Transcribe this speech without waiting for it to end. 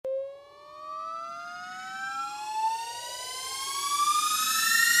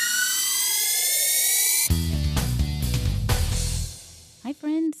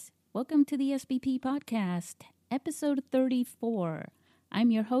Welcome to the SBP Podcast, episode 34.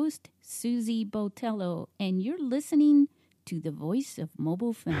 I'm your host, Susie Botello, and you're listening to the voice of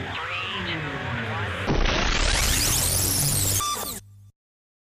mobile film.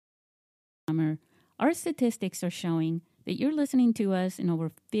 Our statistics are showing that you're listening to us in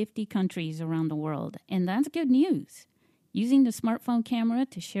over 50 countries around the world, and that's good news. Using the smartphone camera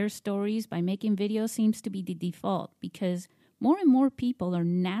to share stories by making videos seems to be the default because more and more people are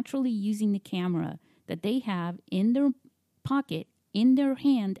naturally using the camera that they have in their pocket, in their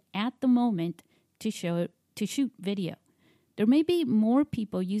hand at the moment to shoot video. There may be more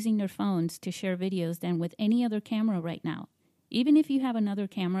people using their phones to share videos than with any other camera right now. Even if you have another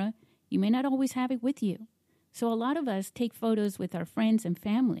camera, you may not always have it with you. So a lot of us take photos with our friends and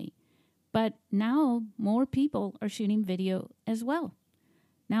family. But now more people are shooting video as well.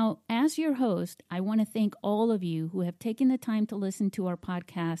 Now, as your host, I want to thank all of you who have taken the time to listen to our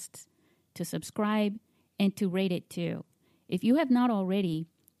podcasts, to subscribe, and to rate it too. If you have not already,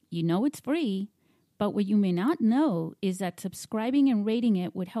 you know it's free, but what you may not know is that subscribing and rating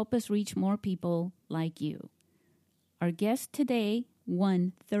it would help us reach more people like you. Our guest today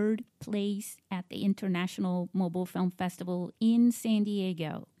won third place at the International Mobile Film Festival in San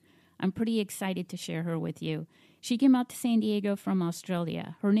Diego. I'm pretty excited to share her with you. She came out to San Diego from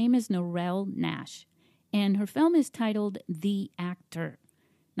Australia. Her name is Narelle Nash, and her film is titled The Actor.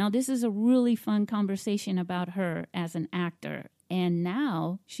 Now, this is a really fun conversation about her as an actor, and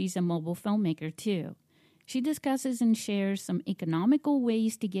now she's a mobile filmmaker too. She discusses and shares some economical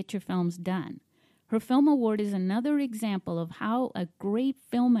ways to get your films done. Her film award is another example of how a great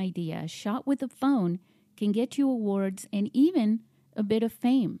film idea shot with a phone can get you awards and even a bit of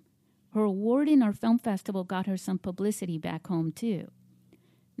fame. Her award in our film festival got her some publicity back home, too.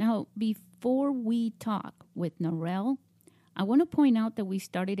 Now, before we talk with Narelle, I want to point out that we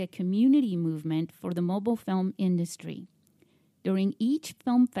started a community movement for the mobile film industry. During each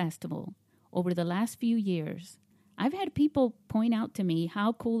film festival, over the last few years, I've had people point out to me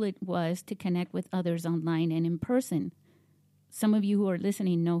how cool it was to connect with others online and in person. Some of you who are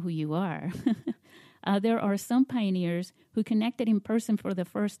listening know who you are. There are some pioneers who connected in person for the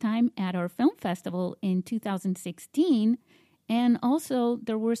first time at our film festival in 2016, and also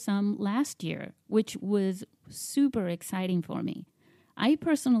there were some last year, which was super exciting for me. I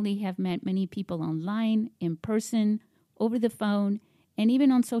personally have met many people online, in person, over the phone, and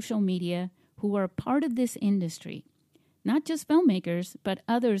even on social media who are part of this industry. Not just filmmakers, but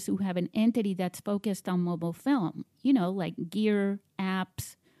others who have an entity that's focused on mobile film, like gear,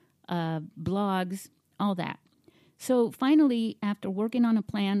 apps, blogs, all that. So finally, after working on a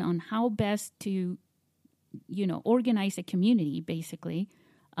plan on how best to, organize a community, basically,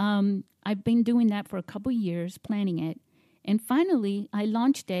 I've been doing that for a couple years, planning it. And finally, I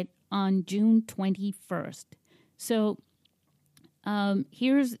launched it on June 21st. So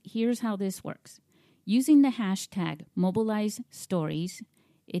here's how this works. Using the hashtag #MobilizeStories,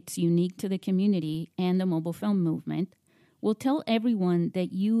 it's unique to the community and the mobile film movement, will tell everyone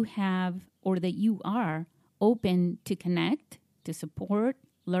that you have or that you are open to connect, to support,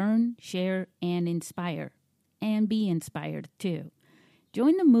 learn, share, and inspire, and be inspired too.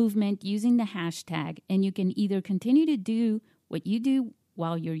 Join the movement using the hashtag, and you can either continue to do what you do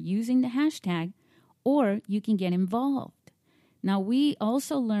while you're using the hashtag, or you can get involved. Now, we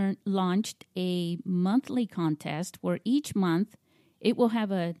also launched a monthly contest where each month it will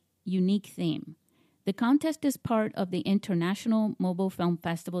have a unique theme. The contest is part of the International Mobile Film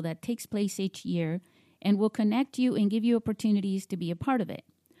Festival that takes place each year and will connect you and give you opportunities to be a part of it.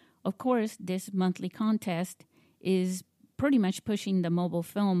 Of course, this monthly contest is pretty much pushing the mobile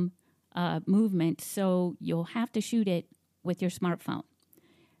film movement, so you'll have to shoot it with your smartphone.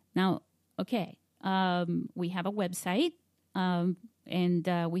 Now, okay, we have a website. And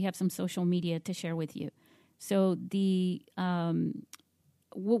we have some social media to share with you. So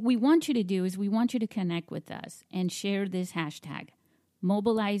what we want you to do is we want you to connect with us and share this hashtag,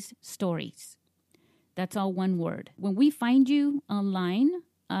 #MobilizeStories. That's all one word. When we find you online,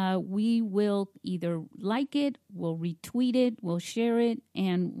 we will either like it, we'll retweet it, we'll share it,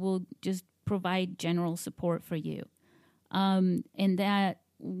 and we'll just provide general support for you. And that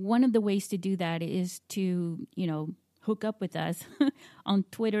one of the ways to do that is to, hook up with us on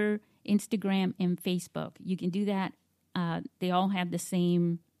Twitter, Instagram, and Facebook. You can do that. They all have the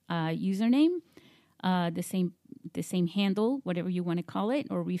same username, the same handle, whatever you want to call it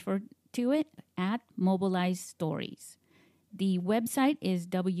or refer to it, at @MobilizeStories. The website is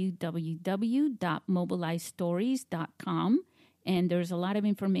www.mobilizestories.com, and there's a lot of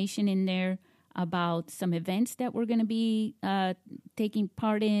information in there about some events that we're going to be taking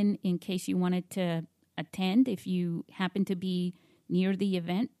part in case you wanted to attend. If you happen to be near the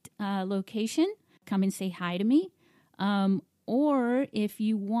event location, come and say hi to me. Or if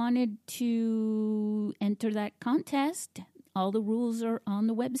you wanted to enter that contest, all the rules are on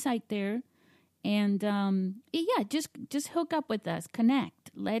the website there. And yeah, just hook up with us,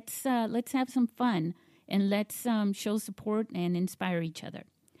 connect. Let's have some fun, and let's show support and inspire each other.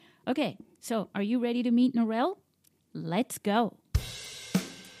 Okay, so are you ready to meet Narelle? Let's go.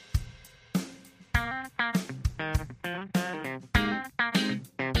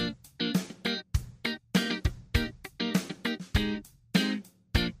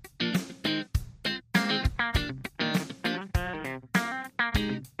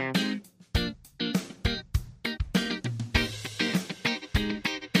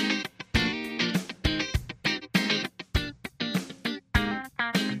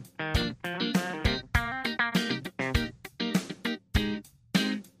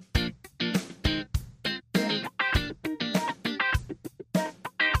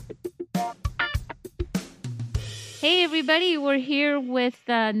 Hey, everybody. We're here with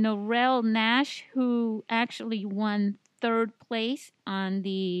Narelle Nash, who actually won third place on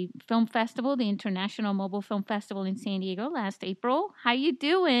the film festival, the International Mobile Film Festival in San Diego last April. How you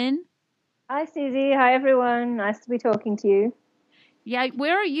doing? Hi, Susie. Hi, everyone. Nice to be talking to you. Yeah,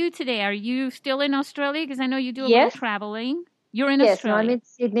 where are you today? Are you still in Australia? Because I know you do a little traveling. You're in Australia. Yes, I'm in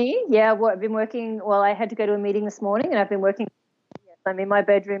Sydney. Yeah, I've been working. Well, I had to go to a meeting this morning, and I've been working. I'm in my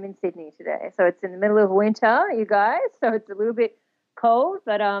bedroom in Sydney today. So it's in the middle of winter, you guys. So it's a little bit cold,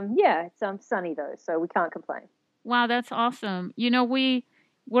 but yeah, it's sunny though, so we can't complain. Wow, that's awesome. You know,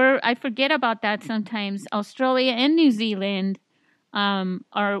 I forget about that sometimes. Australia and New Zealand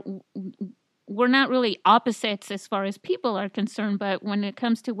we're not really opposites as far as people are concerned, but when it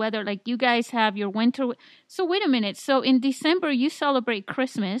comes to weather, like you guys have your winter. So wait a minute. So in December you celebrate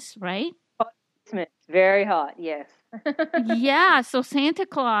Christmas, right? Christmas, very hot. Yes. Yeah. So Santa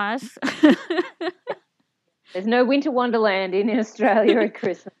Claus. There's no winter wonderland in Australia at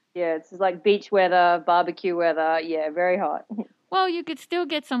Christmas. Yeah, it's like beach weather, barbecue weather. Yeah, very hot. Well, you could still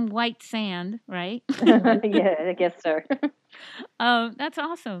get some white sand, right? Yeah, I guess so. That's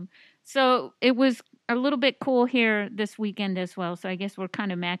awesome. So it was a little bit cool here this weekend as well. So I guess we're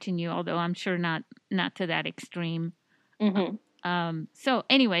kind of matching you, although I'm sure not to that extreme. Mm-hmm. So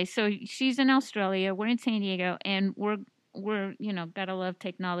anyway, so she's in Australia, we're in San Diego, and we're gotta love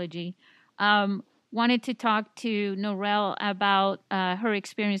technology. Wanted to talk to Narelle about her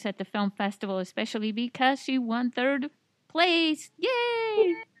experience at the film festival, especially because she won third place.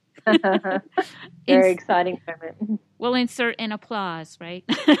 Yay! Very exciting moment. We'll insert an applause, right?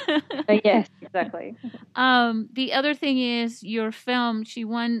 Yes, exactly. The other thing is your film, she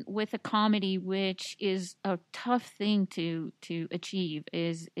won with a comedy, which is a tough thing to achieve,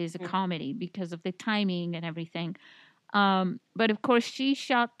 is a comedy because of the timing and everything. But of course, she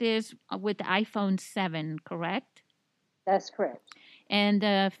shot this with the iPhone 7, correct? That's correct. And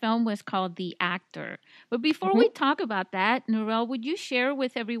the film was called The Actor. But before we talk about that, Narelle, would you share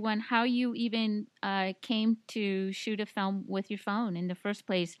with everyone how you even came to shoot a film with your phone in the first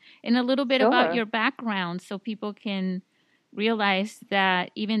place, and a little bit about your background so people can realize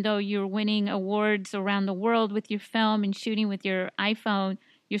that even though you're winning awards around the world with your film and shooting with your iPhone,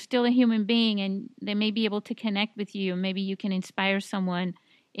 you're still a human being, and they may be able to connect with you, and maybe you can inspire someone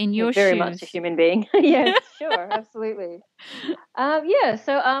in your very shoes. much a human being. Yes, sure, absolutely. Yeah,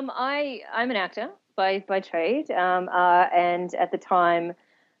 so I'm an actor by trade, and at the time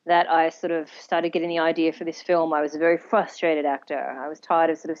that I sort of started getting the idea for this film, I was a very frustrated actor. I was tired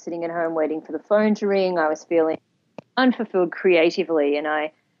of sort of sitting at home waiting for the phone to ring. I was feeling unfulfilled creatively, and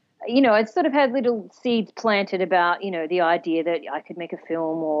I'd sort of had little seeds planted about, the idea that I could make a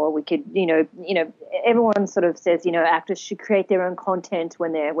film, or we could, everyone sort of says, actors should create their own content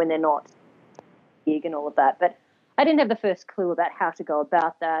when they're not big and all of that. But I didn't have the first clue about how to go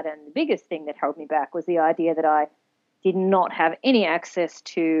about that. And the biggest thing that held me back was the idea that I did not have any access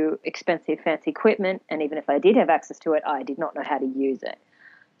to expensive, fancy equipment. And even if I did have access to it, I did not know how to use it.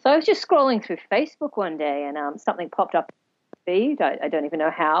 So I was just scrolling through Facebook one day, and something popped up feed. I don't even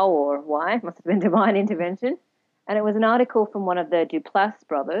know how or why. It must have been divine intervention. And it was an article from one of the Duplass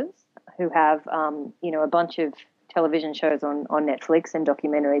brothers, who have, a bunch of television shows on Netflix and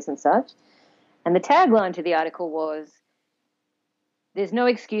documentaries and such. And the tagline to the article was, "There's no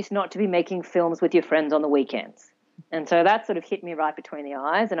excuse not to be making films with your friends on the weekends." And so that sort of hit me right between the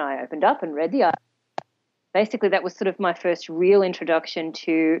eyes, and I opened up and read the article. Basically, that was sort of my first real introduction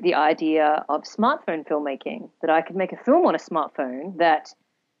to the idea of smartphone filmmaking, that I could make a film on a smartphone that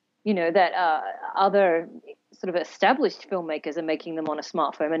that other sort of established filmmakers are making them on a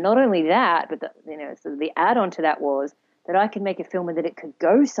smartphone. And not only that, but sort of the add-on to that was that I could make a film and that it could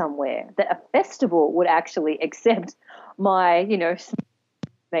go somewhere, that a festival would actually accept my,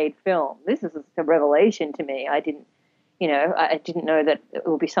 made film. This is a revelation to me. I didn't know that it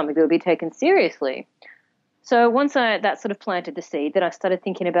would be something that would be taken seriously. So once that sort of planted the seed, then I started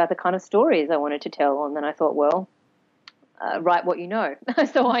thinking about the kind of stories I wanted to tell. And then I thought, well, write what you know.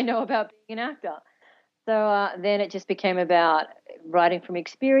 So I know about being an actor. So then it just became about writing from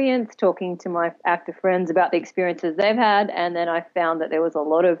experience, talking to my actor friends about the experiences they've had. And then I found that there was a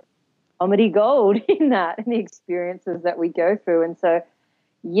lot of comedy gold in the experiences that we go through. And so,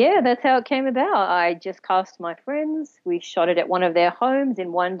 yeah, that's how it came about. I just cast my friends. We shot it at one of their homes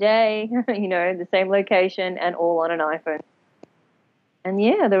in one day, the same location, and all on an iPhone. And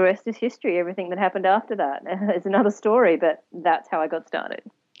yeah, the rest is history. Everything that happened after that is another story, but that's how I got started.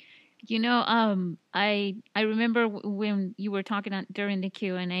 I remember when you were talking during the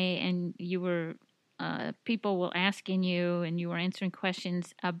Q&A, and you were people were asking you, and you were answering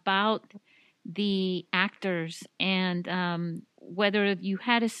questions about the actors and whether you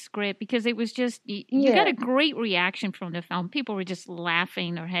had a script, because it was just you got a great reaction from the film. People were just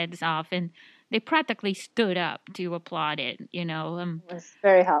laughing their heads off, and they practically stood up to applaud it, It was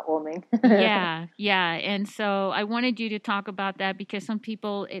very heartwarming. Yeah. And so I wanted you to talk about that, because some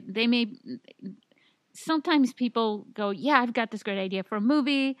people, sometimes people go, yeah, I've got this great idea for a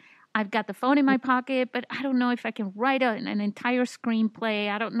movie. I've got the phone in my pocket, but I don't know if I can write an entire screenplay.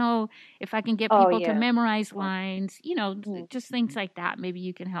 I don't know if I can get people to memorize lines, just things like that. Maybe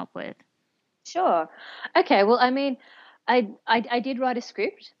you can help with. Sure. Okay. Well, I mean, I did write a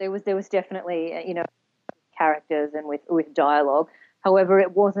script. There was definitely characters and with dialogue. However,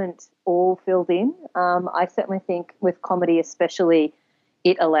 it wasn't all filled in. I certainly think with comedy, especially,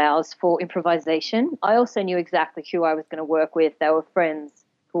 it allows for improvisation. I also knew exactly who I was going to work with. They were friends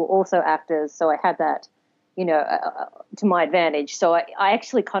who were also actors, so I had that, to my advantage. So I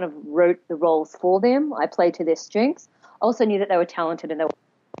actually kind of wrote the roles for them. I played to their strengths. I also knew that they were talented and they were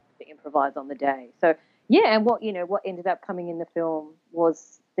to improvise on the day. So yeah, and what ended up coming in the film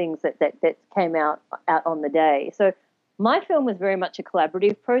was things that came out on the day. So my film was very much a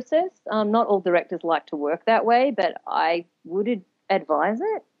collaborative process. Not all directors like to work that way, but I would advise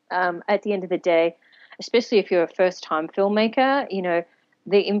it. At the end of the day, especially if you're a first-time filmmaker,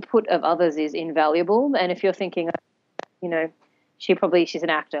 the input of others is invaluable. And if you're thinking, she's an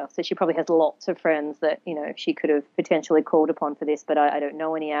actor, so she probably has lots of friends that, she could have potentially called upon for this, but I don't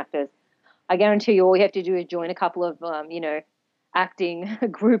know any actors. I guarantee you all you have to do is join a couple of, acting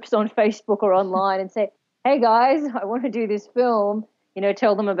groups on Facebook or online and say, hey guys, I want to do this film,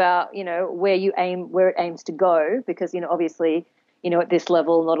 tell them about, where it aims to go, because, obviously, at this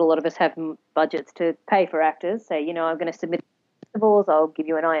level, not a lot of us have budgets to pay for actors. Say, I'm going to submit festivals, I'll give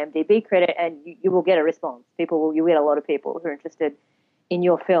you an IMDb credit, and you will get a response. You get a lot of people who are interested in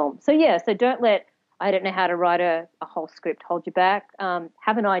your film. So yeah, so don't let, I don't know how to write a whole script hold you back.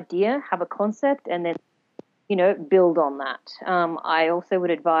 Have an idea, have a concept, and then, build on that. I also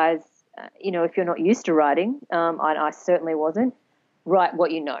would advise, if you're not used to writing, I certainly wasn't, write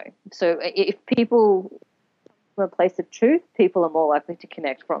what you know. So if people from a place of truth, people are more likely to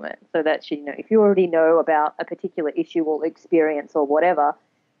connect from it. So that, if you already know about a particular issue or experience or whatever,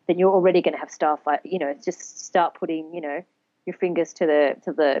 then you're already going to have stuff. Just start putting, your fingers to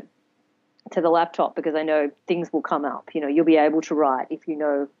the laptop, because I know things will come up. You'll be able to write if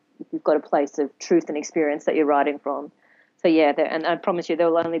you've got a place of truth and experience that you're writing from. So yeah, and I promise you there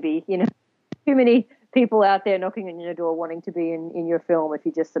will only be, too many people out there knocking on your door wanting to be in your film if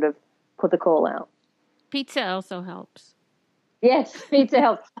you just sort of put the call out. Pizza also helps. Yes, pizza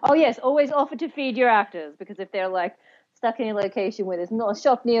helps. Oh yes, always offer to feed your actors, because if they're like stuck in a location where there's not a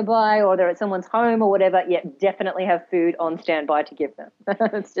shop nearby, or they're at someone's home or whatever, definitely have food on standby to give them.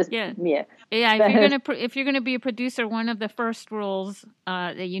 It's just yeah. If you're gonna be a producer, one of the first rules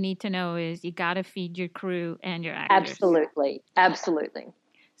that you need to know is you got to feed your crew and your actors. Absolutely.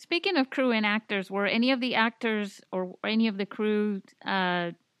 Speaking of crew and actors, were any of the actors or any of the crew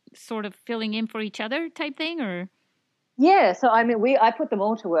sort of filling in for each other type thing, or? Yeah, so I mean, I put them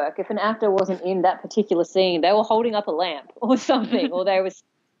all to work. If an actor wasn't in that particular scene, they were holding up a lamp or something, or they was,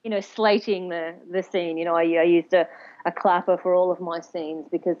 slating the scene. I used a clapper for all of my scenes,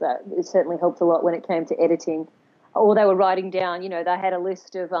 because it certainly helped a lot when it came to editing. Or they were writing down, they had a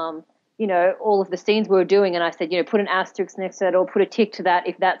list of, all of the scenes we were doing, and I said, put an asterisk next to it or put a tick to that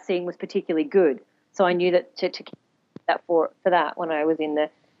if that scene was particularly good. So I knew that to keep that for that when I was in the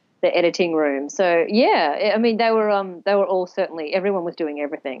the editing room. So yeah, I mean they were all certainly, everyone was doing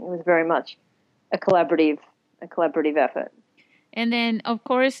everything. It was very much a collaborative effort. And then, of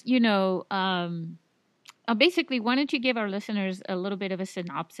course, basically, why don't you give our listeners a little bit of a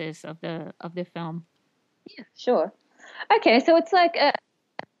synopsis of the film? Yeah, sure. Okay, so it's like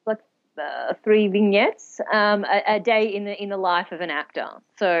three vignettes, a day in the life of an actor.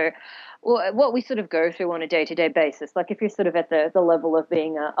 So what we sort of go through on a day-to-day basis, like if you're sort of at the level of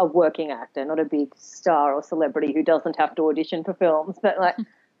being a working actor, not a big star or celebrity who doesn't have to audition for films, but like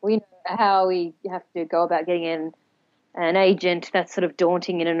we know how we have to go about getting in an agent. That's sort of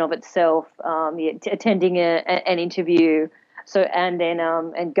daunting in and of itself. Attending an interview, so and then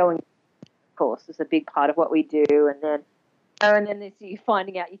and going, of course, is a big part of what we do, and then this, you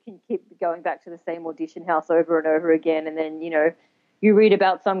finding out you can keep going back to the same audition house over and over again, and then you read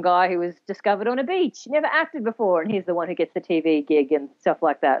about some guy who was discovered on a beach, never acted before, and he's the one who gets the TV gig and stuff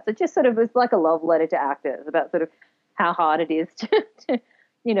like that. So it just sort of was like a love letter to actors about sort of how hard it is to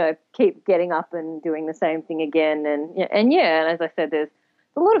keep getting up and doing the same thing again, and as I said, there's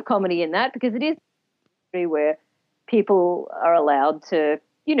a lot of comedy in that because it is where people are allowed to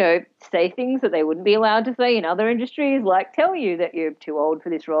say things that they wouldn't be allowed to say in other industries, like tell you that you're too old for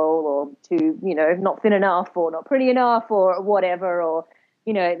this role or too, not thin enough or not pretty enough or whatever, or,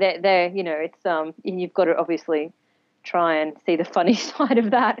 it's, you've got to obviously try and see the funny side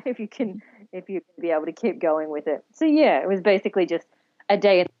of that if you can be able to keep going with it. So, yeah, it was basically just a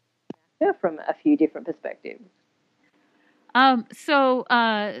day from a few different perspectives. So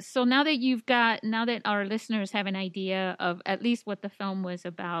now that our listeners have an idea of at least what the film was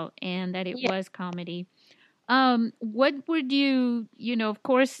about and that it was comedy, what would of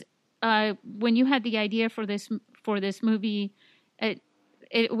course, when you had the idea for this movie,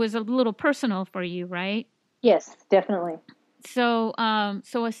 it was a little personal for you, right? Yes, definitely. So,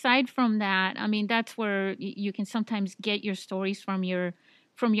 aside from that, I mean, that's where you can sometimes get your stories from your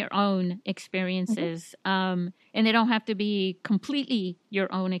own experiences. Mm-hmm. And they don't have to be completely your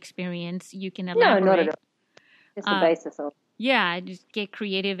own experience. You can elaborate. No, not at all. Just the basis of. Yeah, just get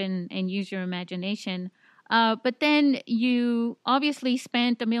creative and use your imagination. But then you obviously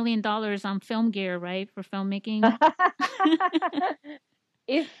spent $1 million on film gear, right, for filmmaking?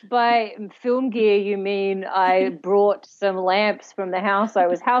 If by film gear you mean I brought some lamps from the house I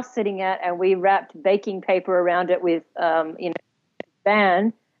was house sitting at, and we wrapped baking paper around it with,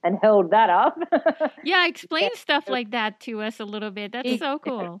 band and held that up. Yeah, explain stuff like that to us a little bit. That's so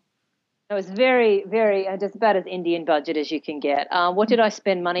cool. It was very, very, just about as Indian budget as you can get. What did I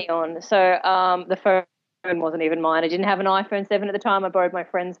spend money on? So the phone wasn't even mine. I didn't have an iPhone 7 at the time. I borrowed my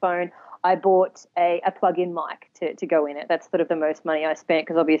friend's phone. I bought a plug-in mic to go in it. That's sort of the most money I spent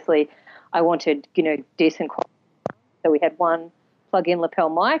because obviously I wanted, decent quality. So we had one plug-in lapel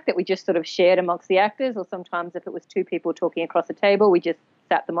mic that we just sort of shared amongst the actors, or sometimes if it was two people talking across a table, we just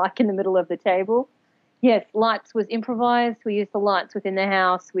sat the mic in the middle of the table. Yes, lights was improvised. We used the lights within the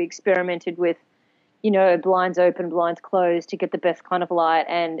house. We experimented with, blinds open, blinds closed to get the best kind of light.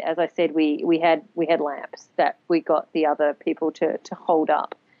 And as I said, we had lamps that we got the other people to hold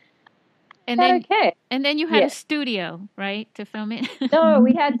up. And then you had a studio, right, to film it? No,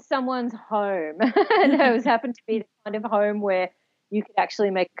 we had someone's home. And it happened to be the kind of home where you could actually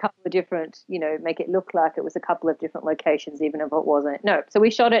make a couple of different, make it look like it was a couple of different locations, even if it wasn't. No, so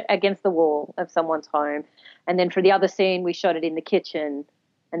we shot it against the wall of someone's home. And then for the other scene, we shot it in the kitchen.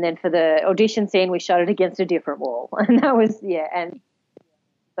 And then for the audition scene, we shot it against a different wall. And that was, and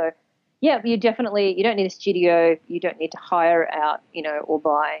so, you don't need a studio. You don't need to hire out, or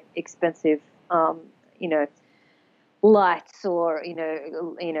buy expensive, lights or,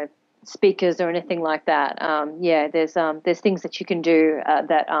 speakers or anything like that. There's things that you can do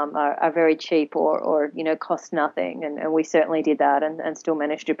that are very cheap or cost nothing, and we certainly did that and still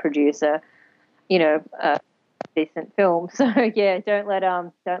managed to produce a decent film. So don't let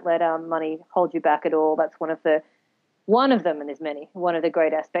money hold you back at all. That's one of them, and there's many. One of the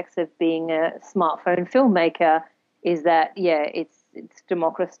great aspects of being a smartphone filmmaker is that it's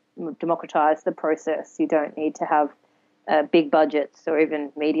democratized the process. You don't need to have big budgets or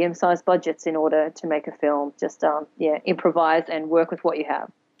even medium-sized budgets in order to make a film. Just improvise and work with what you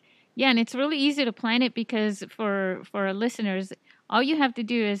have. Yeah, and it's really easy to plan it because for our listeners, all you have to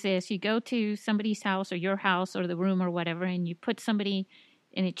do is this: you go to somebody's house or your house or the room or whatever, and you put somebody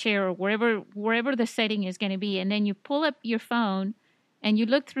in a chair or wherever the setting is going to be, and then you pull up your phone and you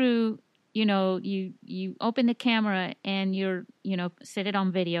look through. You open the camera and you're set it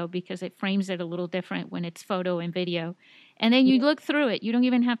on video because it frames it a little different when it's photo and video. And then you look through it. You don't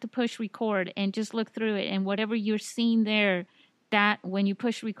even have to push record and just look through it. And whatever you're seeing there, that when you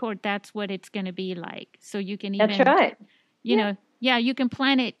push record, that's what it's going to be like. So you can That's even, right. you know, you can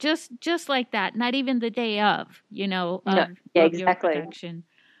plan it just like that. Not even the day of, No. of your Exactly. production.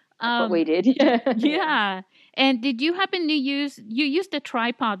 That's what we did. Yeah. And did you happen to you used a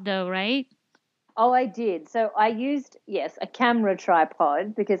tripod though, right? Oh, I did. So I used, yes, a camera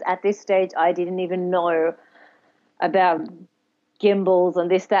tripod because at this stage I didn't even know about gimbals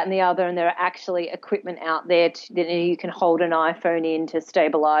and this, that, and the other. And there are actually equipment out there that you can hold an iPhone in to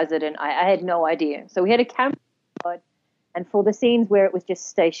stabilize it. And I had no idea. So we had a camera tripod. And for the scenes where it was just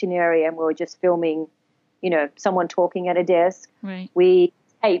stationary and we were just filming, someone talking at a desk, right, we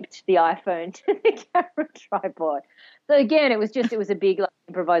taped the iPhone to the camera tripod. So again, it was a big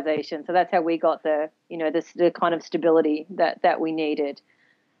improvisation. So that's how we got the kind of stability that we needed.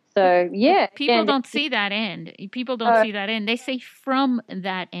 So yeah, people don't see that end. People don't see that end. They say from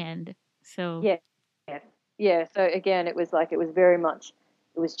that end. So yeah. So again, it was very much.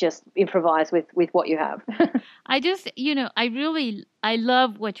 It was just improvise with what you have. I just, I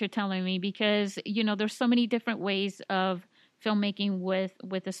love what you're telling me because, there's so many different ways of filmmaking with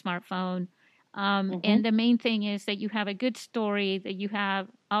a smartphone. And the main thing is that you have a good story, that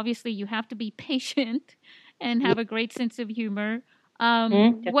obviously you have to be patient and have a great sense of humor.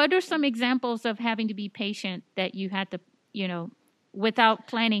 What are some examples of having to be patient that you had to, without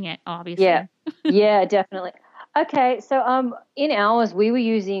planning it, obviously? Yeah, definitely. Okay, so in ours we were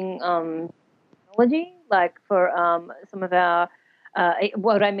using technology for some of our.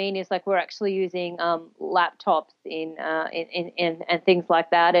 What I mean is we're actually using laptops in and things like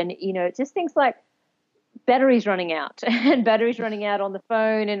that, and just things like batteries running out and batteries running out on the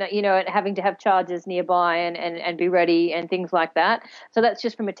phone, and and having to have chargers nearby and be ready and things like that. So that's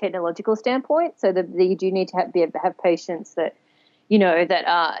just from a technological standpoint. So that you do need to have patience that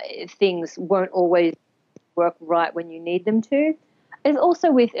things won't always work right when you need them to. It's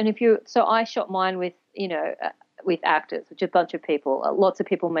also so I shot mine with with actors, which a bunch of people, lots of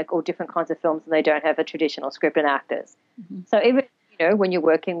people make all different kinds of films and they don't have a traditional script and actors. Mm-hmm. So even when you're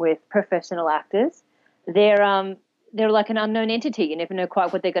working with professional actors, they're like an unknown entity. You never know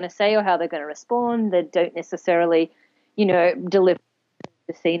quite what they're going to say or how they're going to respond. They don't necessarily deliver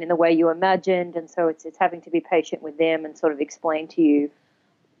the scene in the way you imagined, and so it's having to be patient with them and sort of explain to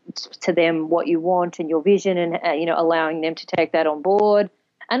them what you want and your vision, and allowing them to take that on board.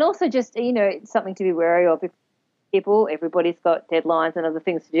 And also just it's something to be wary of. Everybody's got deadlines and other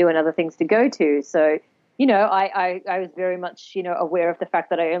things to do and other things to go to. So I was very much aware of the fact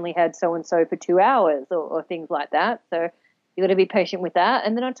that I only had so and so for 2 hours or things like that. So you got to be patient with that.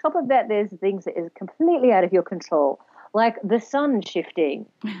 And then on top of that, there's things that is completely out of your control, like the sun shifting.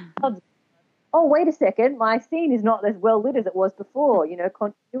 Oh, wait a second, my scene is not as well lit as it was before,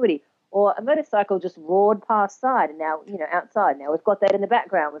 continuity. Or a motorcycle just roared past side and now, outside. Now we've got that in the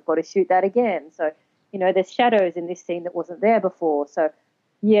background. We've got to shoot that again. So, there's shadows in this scene that wasn't there before. So,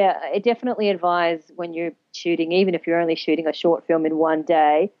 yeah, I definitely advise when you're shooting, even if you're only shooting a short film in one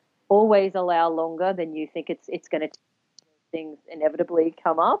day, always allow longer than you think it's going to take. Things inevitably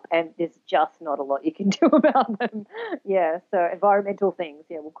come up, and there's just not a lot you can do about them. Yeah, so environmental things.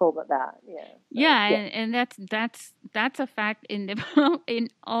 Yeah, we'll call it that. Yeah. So, yeah, and that's a fact in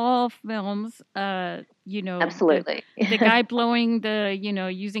all films. Absolutely. The guy blowing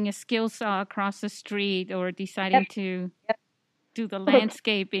using a skill saw across the street, or deciding to do the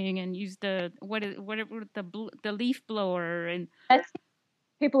landscaping and use the leaf blower, and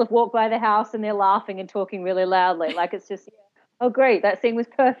people have walked by the house and they're laughing and talking really loudly. Like it's just, oh great, that scene was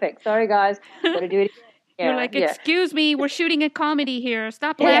perfect. Sorry guys, got to do it again. Yeah, you're like, excuse me, we're shooting a comedy here.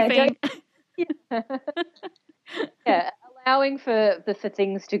 Stop laughing. Allowing for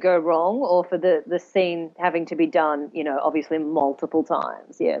things to go wrong, or for the scene having to be done, obviously multiple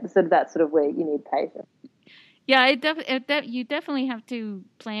times. Yeah, so that's sort of where you need patience. Yeah, you definitely have to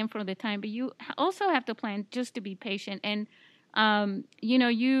plan for the time, but you also have to plan just to be patient. And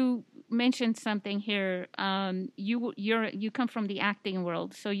you mentioned something here. You come from the acting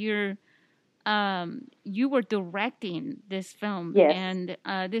world, so you were directing this film. Yes. And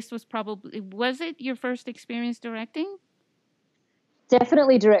this was it your first experience directing?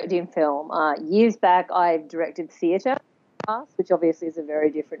 Definitely directing film. Years back, I directed theatre, which obviously is a very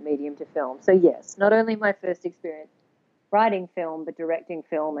different medium to film. So yes, not only my first experience writing film, but directing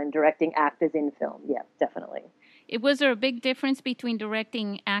film and directing actors in film. Yeah, definitely. Was there a big difference between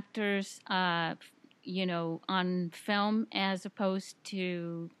directing actors, on film as opposed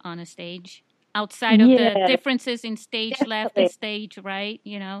to on a stage? Outside of the differences in stage left and stage right,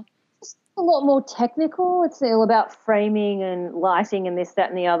 It's a lot more technical. It's all about framing and lighting and this, that,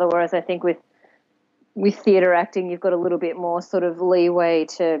 and the other. Whereas I think with with theatre acting, you've got a little bit more sort of leeway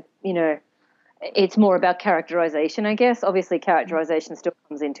to, it's more about characterization, I guess. Obviously, characterization still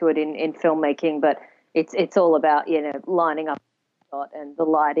comes into it in filmmaking, but it's all about, lining up the shot and the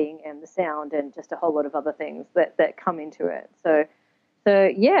lighting and the sound and just a whole lot of other things that come into it. So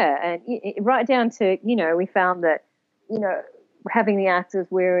yeah, and right down to, we found that, having the actors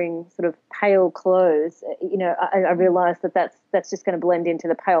wearing sort of pale clothes, I realized that that's just going to blend into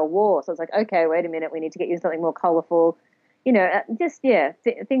the pale wall. So I was like, okay, wait a minute, we need to get you something more colorful,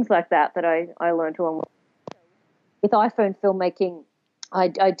 things like that I learned along with iPhone filmmaking. I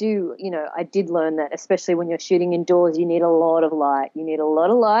did learn that, especially when you're shooting indoors, you need a lot of light. You need a lot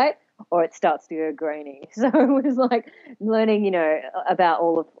of light, or it starts to go grainy. So it was like learning, about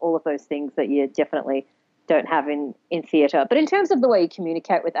all of those things that you definitely don't have in theatre. But in terms of the way you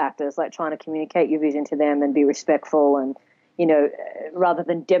communicate with actors, like trying to communicate your vision to them and be respectful and, rather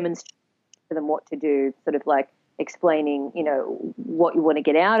than demonstrate to them what to do, sort of like explaining, what you want to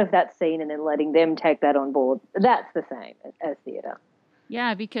get out of that scene and then letting them take that on board. That's the same as theatre.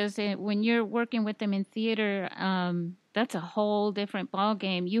 Yeah, because when you're working with them in theater, that's a whole different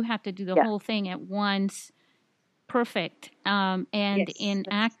ballgame. You have to do the whole thing at once, perfect. And yes. in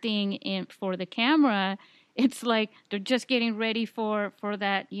acting for the camera, it's like they're just getting ready for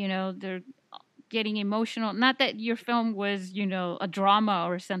that, they're getting emotional. Not that your film was, a drama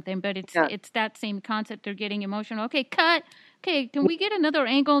or something, but it's that same concept. They're getting emotional. Okay, cut. Okay, can we get another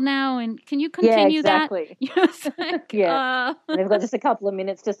angle now? And can you continue that? Like, yeah. And they've got just a couple of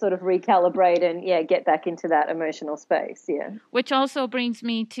minutes to sort of recalibrate and, get back into that emotional space, yeah. Which also brings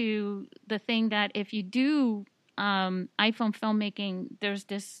me to the thing that if you do iPhone filmmaking, there's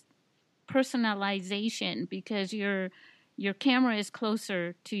this personalization because your camera is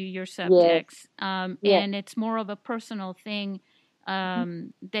closer to your subjects, and it's more of a personal thing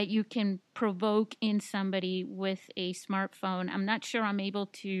that you can provoke in somebody with a smartphone. I'm not sure I'm able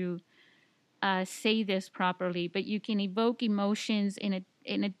to say this properly, but you can evoke emotions in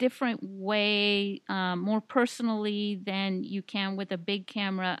a different way, more personally than you can with a big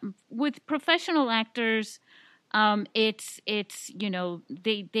camera. With professional actors, it's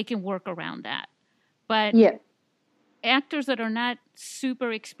they can work around that, but actors that are not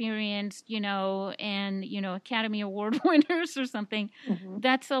super experienced, and Academy Award winners or something,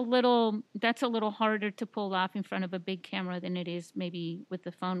 that's a little harder to pull off in front of a big camera than it is maybe with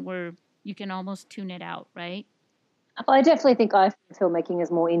the phone, where you can almost tune it out, right? I definitely think iPhone filmmaking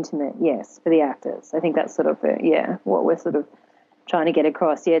is more intimate, yes, for the actors. I think that's sort of what we're sort of trying to get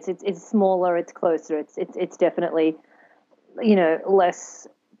across. Yeah, it's smaller, it's closer, it's definitely, less.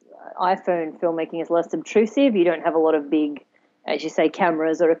 iPhone filmmaking is less obtrusive. You don't have a lot of big, as you say,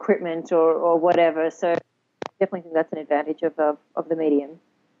 cameras or equipment or whatever. So I definitely think that's an advantage of the medium.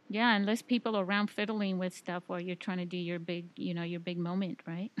 Yeah, and less people around fiddling with stuff while you're trying to do your big, your big moment,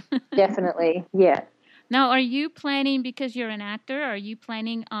 right? Definitely, yeah. Now, are you planning, because you're an actor, are you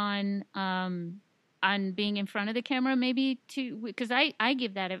planning on being in front of the camera maybe because I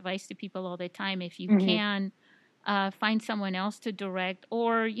give that advice to people all the time. If you can find someone else to direct,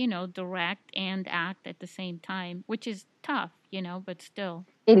 or, direct and act at the same time, which is tough, but still.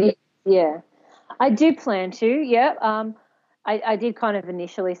 It is, yeah. I do plan to, yeah. I did kind of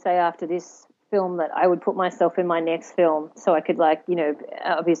initially say after this film that I would put myself in my next film so I could,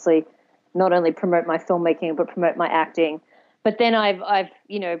 obviously not only promote my filmmaking but promote my acting. But then I've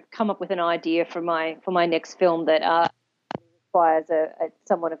come up with an idea for my next film that requires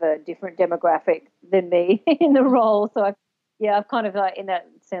somewhat of a different demographic than me in the role. So I've kind of in that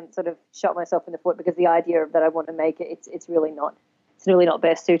sense sort of shot myself in the foot, because the idea that I want to make it's really not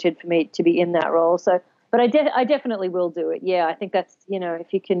best suited for me to be in that role. So, but I definitely will do it. Yeah, I think that's,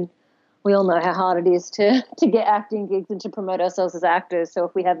 if you can, we all know how hard it is to get acting gigs and to promote ourselves as actors. So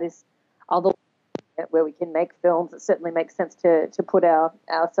if we have this other where we can make films, it certainly makes sense to put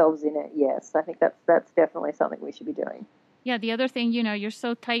ourselves in it. Yes, I think that's definitely something we should be doing. Yeah, the other thing, you're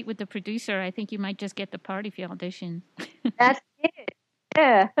so tight with the producer, I think you might just get the part if you audition. That's it.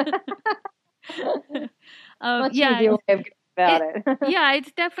 Yeah. Much easier way of going about it. Yeah,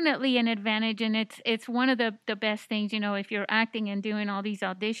 it's definitely an advantage, and it's one of the best things, if you're acting and doing all these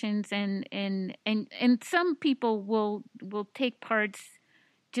auditions, and some people will take parts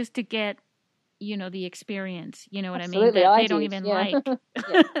just to get, the experience. You know what Absolutely, I mean? That they don't even like.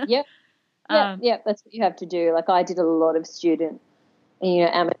 Yep. Yeah, that's what you have to do. Like I did a lot of student,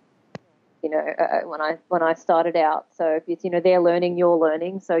 amateur, when I started out. So if it's, they're learning, you're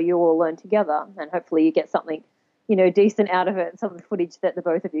learning, so you all learn together, and hopefully you get something, decent out of it, some of the footage that the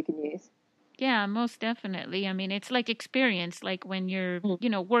both of you can use. Yeah, most definitely. I mean, it's like experience. Like when you're,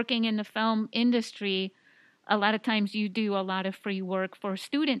 Mm. working in the film industry, a lot of times you do a lot of free work for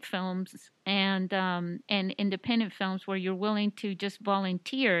student films and independent films where you're willing to just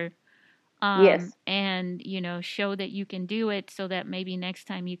volunteer Yes. and show that you can do it so that maybe next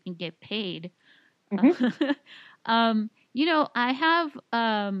time you can get paid. Hmm. I have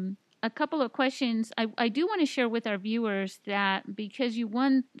a couple of questions. I do want to share with our viewers that because you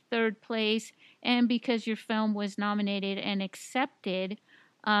won third place and because your film was nominated and accepted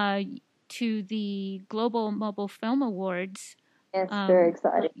uh, to the Global Mobile Film Awards, Yes, very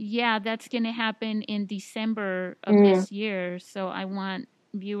exciting. yeah, that's going to happen in December of Mm, this year. So I want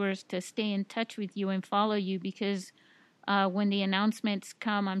viewers to stay in touch with you and follow you because when the announcements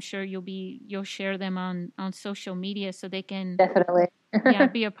come, I'm sure you'll share them on social media so they can definitely.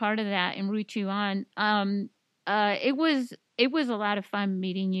 be a part of that and root you on. It was a lot of fun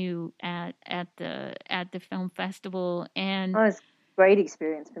meeting you at the film festival and Oh, it's a great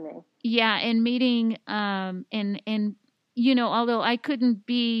experience for me. yeah, and meeting and although I couldn't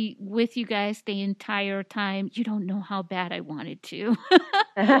be with you guys the entire time, you don't know how bad I wanted to.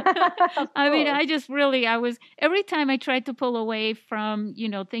 Of I mean, course. I was every time I tried to pull away from,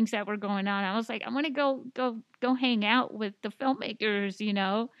 things that were going on, I was like, I'm gonna go hang out with the filmmakers,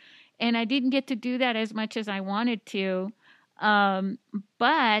 and I didn't get to do that as much as I wanted to. Um,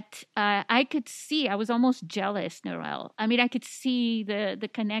 but I could see I was almost jealous, Narelle. I mean, I could see the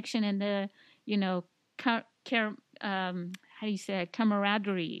connection and the you know car, car, how do you say it?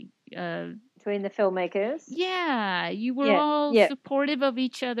 Camaraderie. Between the filmmakers. Yeah, you were Yeah, all yeah, supportive of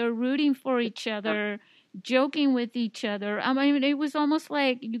each other, rooting for each other, joking with each other. I mean, it was almost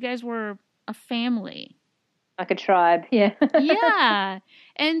like you guys were a family. like a tribe. Yeah. Yeah.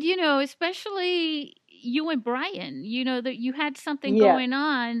 And, especially you and Brian, that you had something Yeah. going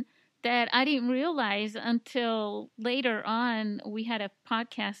on that I didn't realize until later on. We had a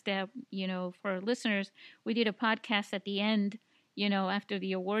podcast that, for our listeners, we did a podcast at the end, after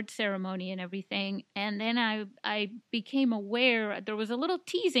the award ceremony and everything. And then I became aware there was a little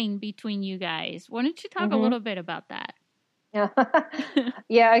teasing between you guys. Why don't you talk a Hmm. little bit about that? Yeah.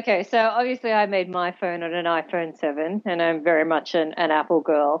 Yeah. Okay. So obviously, I made my phone on an iPhone 7, and I'm very much an Apple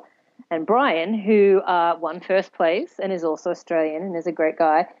girl. And Brian, who won first place and is also Australian and is a great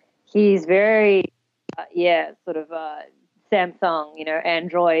guy, he's very, yeah, sort of Samsung,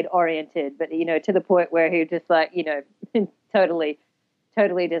 Android oriented, but to the point where he just like, totally,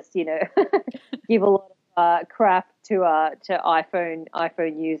 totally just, give a lot of crap to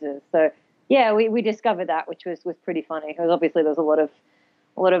iPhone users. So yeah, we discovered that, which was pretty funny. Because obviously there was a lot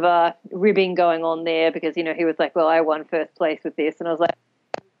of ribbing going on there because he was like, well, I won first place with this, and I was like,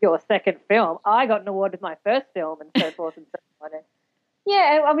 your second film, I got an award with my first film, and so forth and so on. And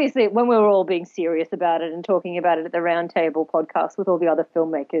yeah, and obviously when we were all being serious about it and talking about it at the Roundtable podcast with all the other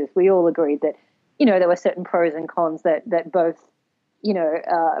filmmakers, we all agreed that there were certain pros and cons that both you know,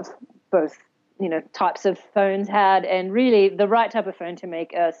 both types of phones had, and really the right type of phone to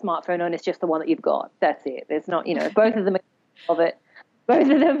make a smartphone on is just the one that you've got. That's it. There's not, both of them are of it. Both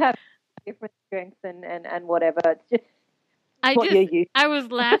of them have different strengths and whatever. It's just what you're used. I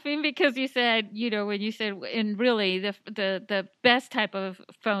was laughing because you said, when you said, and really the best type of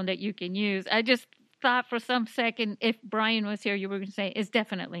phone that you can use. I just thought for some second, if Brian was here, you were going to say it's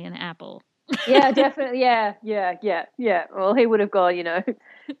definitely an Apple. Yeah, definitely. Yeah. Well, he would have gone, yeah,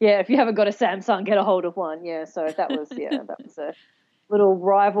 if you haven't got a Samsung, get a hold of one. Yeah. So that was a little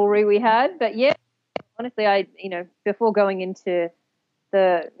rivalry we had. But yeah, honestly, before going into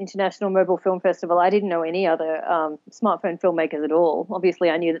the International Mobile Film Festival, I didn't know any other smartphone filmmakers at all. Obviously,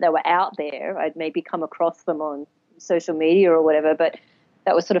 I knew that they were out there. I'd maybe come across them on social media or whatever, but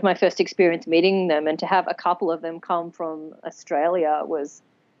that was sort of my first experience meeting them. And to have a couple of them come from Australia was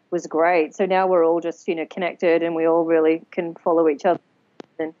great. So now we're all just, connected, and we all really can follow each other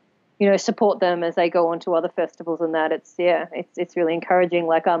and, support them as they go on to other festivals and that. It's really encouraging.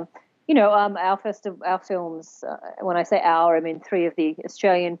 Like, our films, when I say our, I mean 3 of the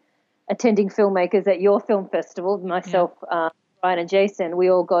Australian attending filmmakers at your film festival, myself, Ryan and Jason, we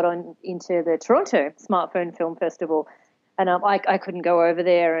all got on into the Toronto Smartphone Film Festival. And I couldn't go over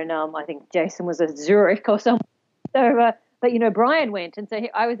there, and I think Jason was at Zurich or something. So, but Brian went, and so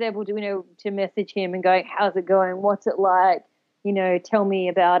I was able to to message him and go, how's it going? What's it like? Tell me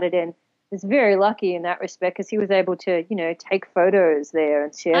about it. And I was very lucky in that respect because he was able to take photos there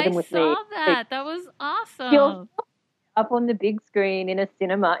and share them with me. I saw that. That was awesome. Up on the big screen in a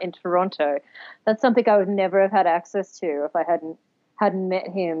cinema in Toronto. That's something I would never have had access to if I hadn't met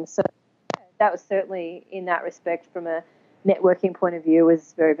him. So that was certainly, in that respect, from a networking point of view,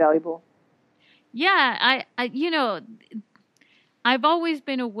 was very valuable. Yeah, I've always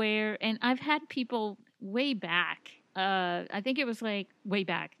been aware, and I've had people way back. I think it was like way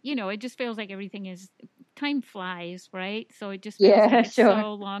back. It just feels like everything is time flies, right? So it just feels Yeah, like it's sure.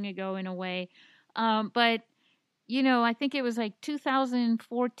 so long ago in a way. But I think it was like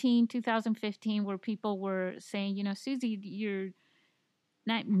 2014, 2015, where people were saying, Susie, you're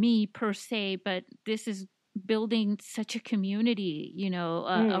not me per se, but this is building such a community,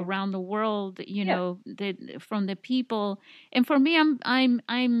 Mm. around the world, Yeah. from the people. And for me,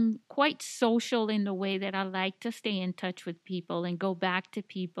 I'm quite social in the way that I like to stay in touch with people and go back to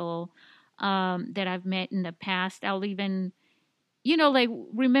people that I've met in the past. I'll even, like,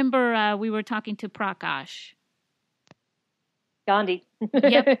 remember we were talking to Prakash. Gandhi.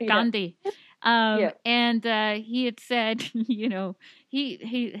 Yep, Yeah. Gandhi. Yeah. And he had said,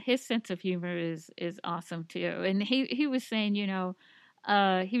 his sense of humor is awesome too. And he was saying,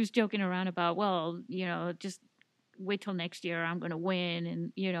 he was joking around about, well, just wait till next year, I'm going to win,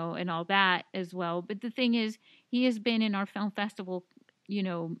 and and all that as well. But the thing is, he has been in our film festival.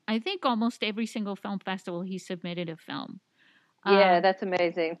 I think almost every single film festival he submitted a film. Yeah, Um, that's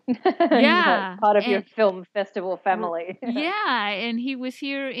amazing. yeah, Part of your and film festival family. yeah, and he was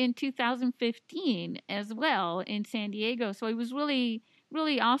here in 2015 as well in San Diego. So it was really,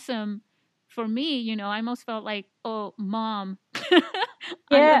 really awesome for me. I almost felt like, oh, mom, I'm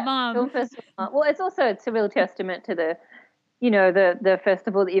the Yeah, mom. film festival. Well, it's a real testament to the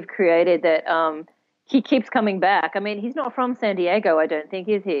festival that you've created that he keeps coming back. I mean, he's not from San Diego, I don't think,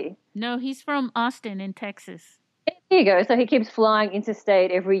 is he? No, he's from Austin in Texas. There you go. So he keeps flying interstate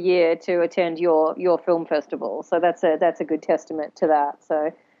every year to attend your film festival. So that's a good testament to that.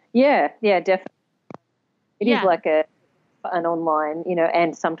 So yeah, definitely. It is Yeah, like an online,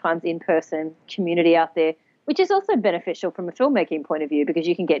 and sometimes in person community out there, which is also beneficial from a filmmaking point of view because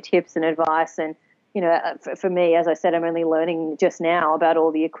you can get tips and advice. And, for me, as I said, I'm only learning just now about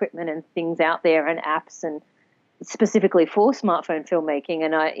all the equipment and things out there and apps and specifically for smartphone filmmaking.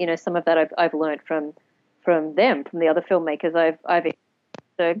 And some of that I've learned from the other filmmakers I've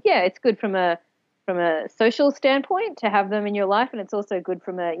so yeah, it's good from a social standpoint to have them in your life, and it's also good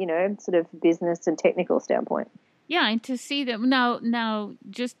from a sort of business and technical standpoint. yeah, and to see them now,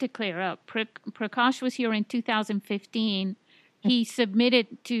 just to clear up, Prakash was here in 2015. He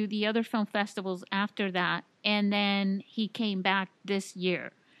submitted to the other film festivals after that, and then he came back this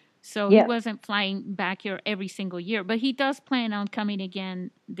year. So he Yeah, wasn't flying back here every single year, but he does plan on coming again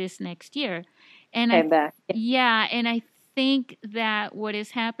this next year. And came back. yeah, and I think that what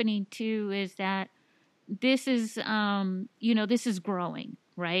is happening too is that this is growing,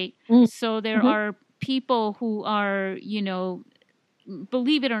 right? Mm. So there Mm-hmm. are people who are,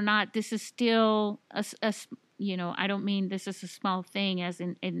 believe it or not, this is still I don't mean this is a small thing as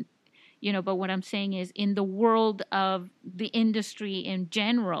in but what I'm saying is in the world of the industry in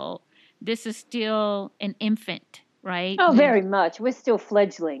general, this is still an infant, right? Oh, very much. We're still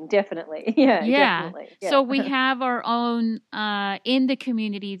fledgling, definitely. Yeah, Yeah. definitely. Yeah. So we have our own in the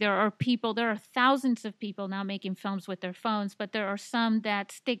community. There are thousands of people now making films with their phones, but there are some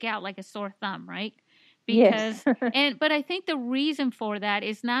that stick out like a sore thumb, right? Yes. But I think the reason for that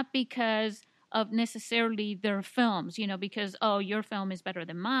is not because of necessarily their films, because oh, your film is better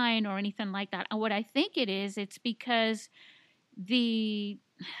than mine or anything like that. And what I think it's because the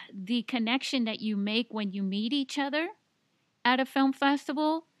the connection that you make when you meet each other at a film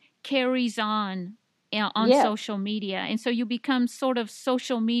festival carries on on Yeah. social media, and so you become sort of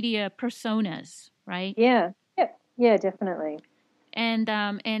social media personas, right? Yeah. Yeah. Yeah, definitely. And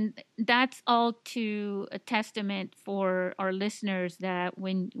that's all to a testament for our listeners that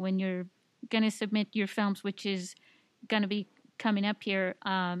when you're going to submit your films, which is going to be coming up here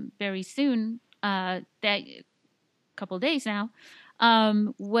very soon, that couple of days now.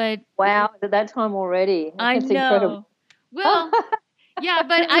 What Wow, at that time already. I That's incredible. know. Well, yeah,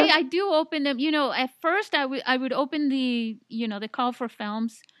 but I do open them. At first I would open the call for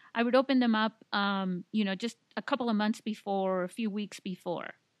films. I would open them up, just a couple of months before, or a few weeks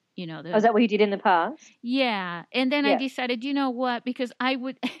before. Oh, is The that what you did in the past? Yeah, and then I Yeah. decided, you know what? Because I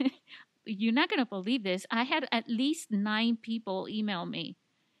would, you're not gonna believe this. I had at least 9 people email me,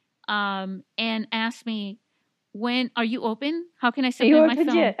 and ask me, when are you open? How can I Are you submit my opened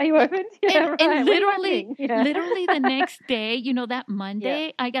film? yet? Are you opened? Yeah, and right. and When are you literally opening? Yeah. literally the next day, that Yeah.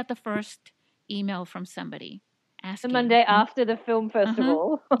 Monday, I got the first email from somebody The asking. Monday after the film Uh-huh.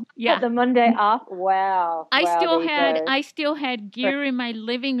 festival. Yeah. The Monday after. Wow. I Wow, still there you had go. I still had gear in my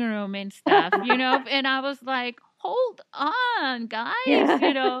living room and stuff, and I was like, hold on, guys,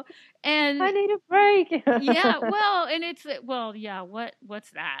 Yeah. and I need a break. yeah, well, and it's well, yeah,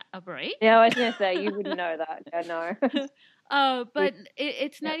 what's that? A break? Yeah, I was gonna say you wouldn't know that. Yeah, no. But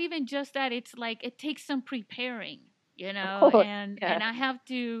it's Yeah, not even just that. It's like it takes some preparing, of course. Yeah. and I have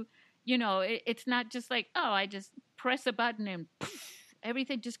to, it's not just like, oh, I just press a button and poof,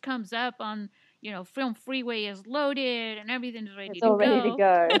 everything just comes up on, Film Freeway is loaded and everything's ready It's to all ready to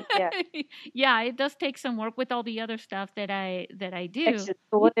go. go. Yeah. Yeah, it does take some work with all the other stuff that I do. Section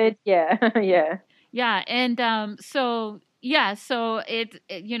sorted. Yeah. Yeah. Yeah, and so it's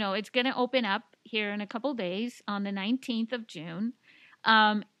going to open up here in a couple days on the 19th of June.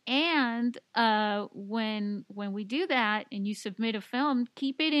 And when we do that and you submit a film,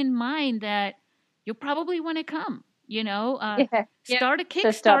 keep it in mind that you'll probably want to come. Yeah. Yeah. Start a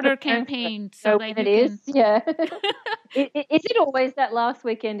So start Kickstarter preparing for it. campaign so Know that when you it is. can. Yeah. Is it always that last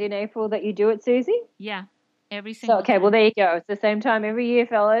weekend in April that you do it, Susie? Yeah, every So, single okay, well, time. there you go. It's the same time every year,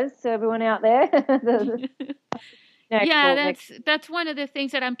 fellas. So everyone out there. No, Yeah, cool. that's one of the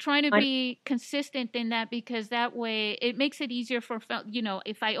things that I'm trying to I, be consistent in, that because that way it makes it easier for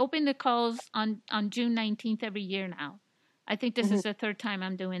if I open the calls on June 19th every year now. I think this mhm. is the third time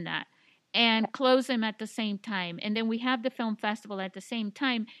I'm doing that, and close them at the same time, and then we have the film festival at the same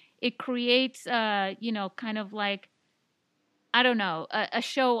time. It creates kind of like, I don't know, a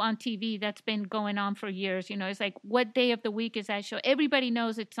show on TV that's been going on for years. It's like, what day of the week is that show? Everybody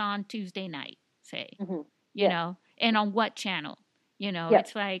knows it's on Tuesday night, say, Mhm. Yeah. and on what channel. Yep.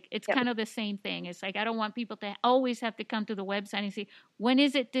 It's like, it's Yep. kind of the same thing. It's like, I don't want people to always have to come to the website and see, when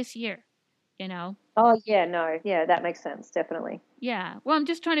is it this year? You know? Oh, yeah, no. Yeah, that makes sense. Definitely. Yeah. Well, I'm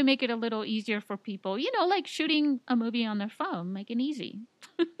just trying to make it a little easier for people, like shooting a movie on their phone, make it easy.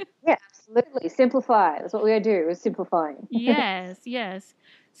 Yeah, absolutely. Simplify. That's what we do, is simplifying. Yes, yes.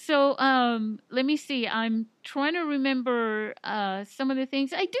 So, let me see. I'm trying to remember some of the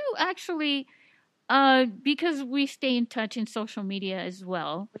things I do actually, because we stay in touch in social media as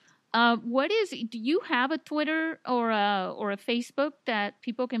well. Do you have a Twitter or a Facebook that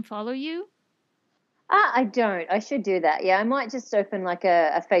people can follow you? I don't. I should do that. Yeah, I might just open like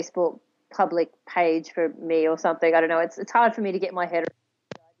a Facebook public page for me or something. I don't know. It's hard for me to get my head around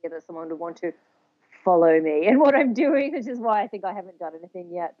the idea that someone would want to follow me and what I'm doing, which is why I think I haven't done anything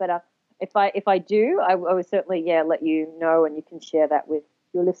yet. But if I do, I will certainly let you know, and you can share that with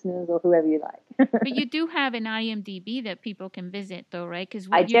your listeners or whoever you like. But you do have an IMDb that people can visit, though, right? Because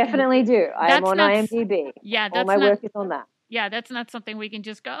I you can. definitely do. I am That's on not. IMDb. Yeah, All that's my not. work is on that. Yeah, that's not something we can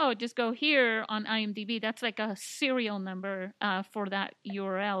just go, oh, just go here on IMDb. That's like a serial number for that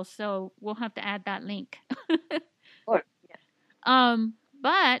URL. So we'll have to add that link. Or, yeah.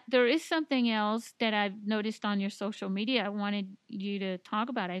 But there is something else that I've noticed on your social media I wanted you to talk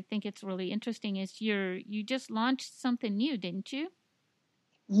about. I think it's really interesting. You just launched something new, didn't you?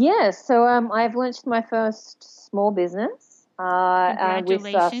 Yes. So I've launched my first small business with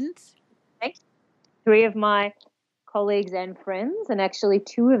Congratulations. three of my colleagues and friends, and actually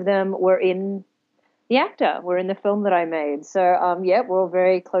two of them were in were in the film that I made. So we're all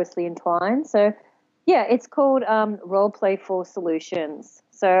very closely entwined. So yeah, it's called Role Play for Solutions.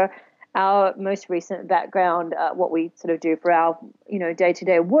 So our most recent background, what we sort of do for our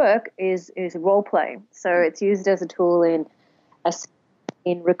day-to-day work is role play. So it's used as a tool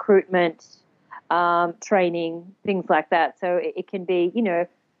in recruitment, training, things like that. So it can be,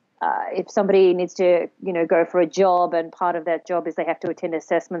 if somebody needs to, go for a job, and part of that job is they have to attend an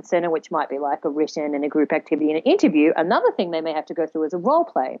assessment center, which might be like a written and a group activity and an interview. Another thing they may have to go through is a role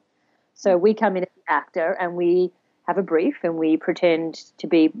play. So we come in as an actor and we have a brief and we pretend to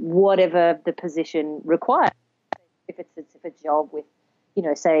be whatever the position requires. If it's a job with,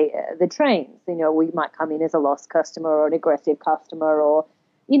 say the trains, we might come in as a lost customer or an aggressive customer or,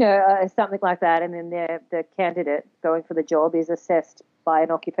 something like that. And then the candidate going for the job is assessed by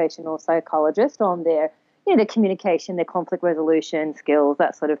an occupational psychologist on their, their communication, their conflict resolution skills,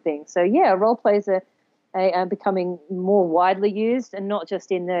 that sort of thing. So yeah, role plays are becoming more widely used, and not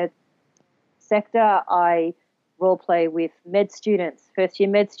just in the sector. I role play with first year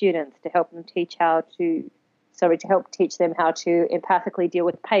med students, to help teach them how to empathically deal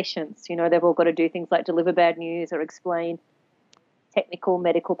with patients. They've all got to do things like deliver bad news or explain technical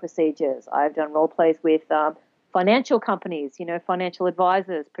medical procedures. I've done role plays with financial companies, financial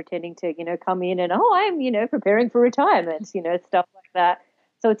advisors pretending to, come in and, I'm, preparing for retirement, stuff like that.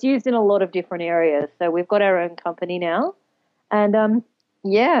 So it's used in a lot of different areas. So we've got our own company now. And,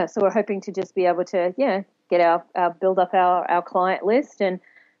 so we're hoping to just be able to, get our build up our client list. And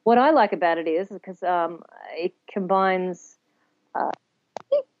what I like about it is because it combines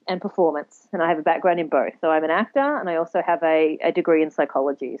and performance, and I have a background in both. So I'm an actor, and I also have a degree in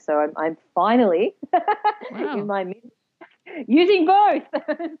psychology. So I'm finally in my mid using both.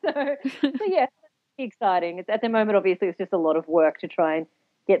 so yeah, it's exciting. It's at the moment, obviously, it's just a lot of work to try and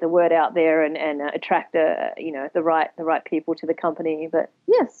get the word out there and attract the right people to the company. But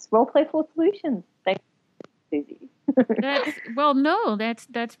yes, Role Play for Solutions. Thanks, Susie.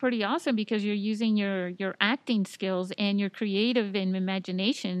 That's pretty awesome because you're using your acting skills and your creative and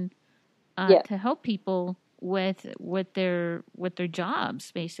imagination to help people with their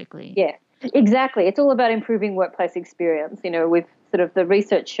jobs, basically. Yeah, exactly. It's all about improving workplace experience. With sort of the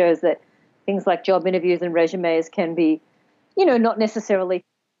research shows that things like job interviews and resumes can be, not necessarily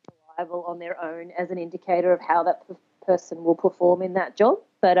reliable on their own as an indicator of how that person will perform in that job.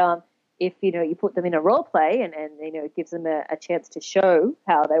 But if you put them in a role play and it gives them a chance to show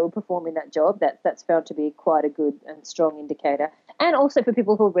how they will perform in that job, that's found to be quite a good and strong indicator. And also for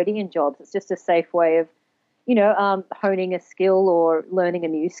people who are already in jobs, it's just a safe way of honing a skill or learning a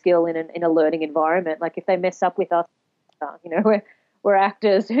new skill in a learning environment. Like if they mess up with us, we're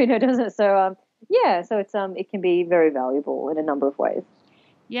actors, doesn't. So so it's it can be very valuable in a number of ways.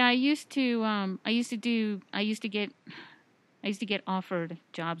 Yeah, I used to get offered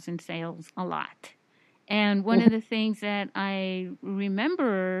jobs in sales a lot. And one of the things that I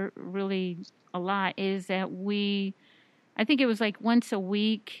remember really a lot is that I think it was like once a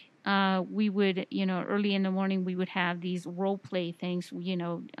week, we would, early in the morning, we would have these role play things,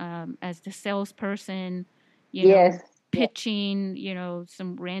 as the salesperson, pitching,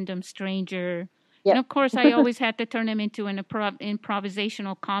 some random stranger. Yep. And of course, I always had to turn them into an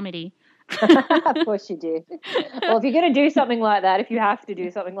improvisational comedy. Of course you do. Well, if you're going to do something like that, if you have to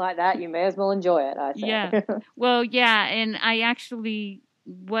do something like that, you may as well enjoy it, I say. Yeah. Well, yeah. And I actually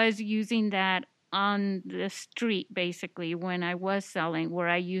was using that on the street, basically, when I was selling, where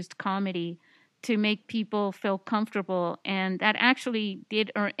I used comedy to make people feel comfortable. And that actually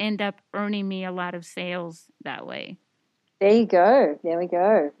did end up earning me a lot of sales that way. There you go. There we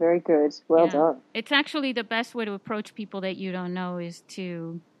go. Very good. Well done. It's actually the best way to approach people that you don't know is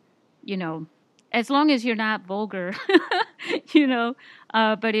to, as long as you're not vulgar,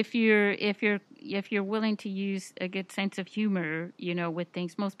 but if you're willing to use a good sense of humor, with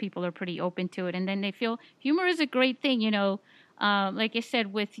things, most people are pretty open to it. And then they feel humor is a great thing, like I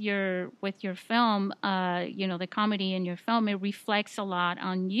said, with your film, the comedy in your film, it reflects a lot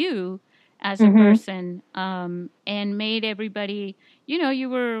on you as a person, and made everybody, you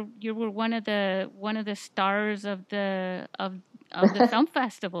were one of the stars of the film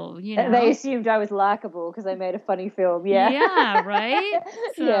festival. They assumed I was likable because I made a funny film. Yeah. Yeah. Right.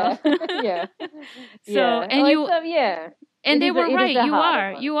 So, yeah. So and and they were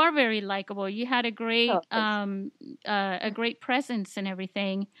right. You are very likable. You had a great presence and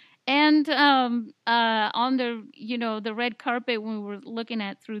everything. And on the red carpet when we were looking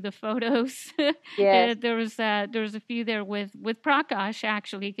at through the photos, there was a few there with Prakash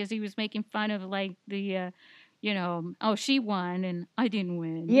actually, because he was making fun of like the she won and I didn't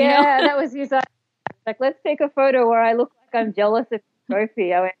win. Yeah, that was his like, let's take a photo where I look like I'm jealous of the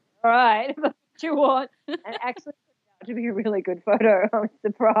trophy. I went, all right, what you want? And actually turned out to be a really good photo. I was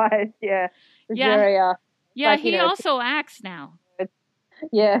surprised. Yeah. Very, he also acts now.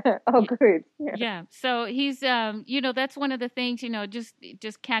 Yeah. Oh, good. Yeah. So he's, that's one of the things,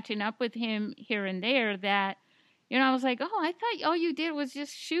 just catching up with him here and there that, I was like, oh, I thought all you did was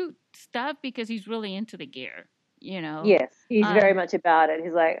just shoot stuff, because he's really into the gear, Yes, he's very much about it.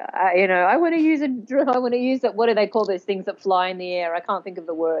 He's like, I want to use it. What do they call those things that fly in the air? I can't think of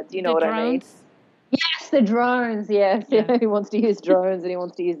the words. You know what I mean? Yes, the drones. Yes. Yeah. He wants to use drones and he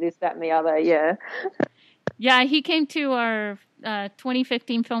wants to use this, that, and the other. Yeah. Yeah, he came to our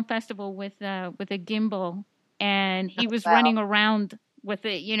 2015 film festival with a gimbal, and he was running around with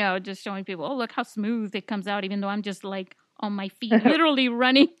it, just showing people, oh, look how smooth it comes out, even though I'm just like on my feet, literally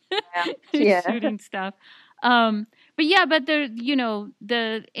running, shooting stuff. But there,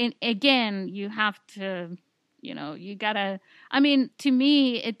 again, you have to, you gotta, to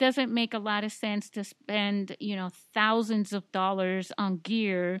me, it doesn't make a lot of sense to spend, thousands of dollars on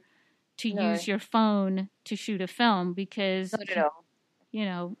gear to use your phone to shoot a film, because,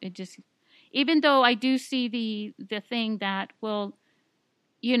 it just, even though I do see the thing that, well,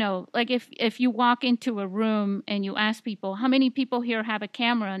 like if you walk into a room and you ask people, how many people here have a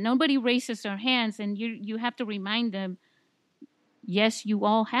camera? Nobody raises their hands, and you have to remind them, yes, you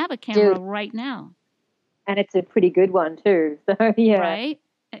all have a camera right now. And it's a pretty good one too. So yeah. Right?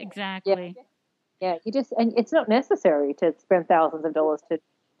 Exactly. Yeah. And it's not necessary to spend thousands of dollars to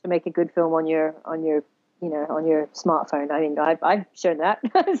make a good film on your on your smartphone. I mean, I've shown that.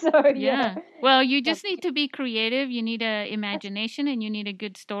 So Yeah. Well, you just need to be creative. You need a imagination and you need a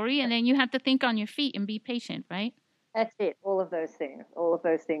good story. And then you have to think on your feet and be patient, right? That's it. All of those things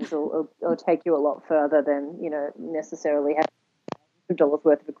will take you a lot further than, necessarily having $100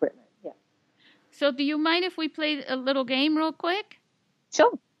 worth of equipment. Yeah. So do you mind if we play a little game real quick?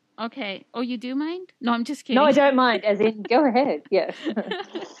 Sure. Okay. Oh, you do mind? No, I'm just kidding. No, I don't mind. As in, go ahead. Yes.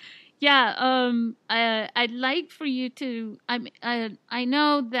 Yeah. I'd like for you to. I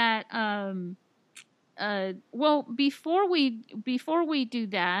know that. Well, before we do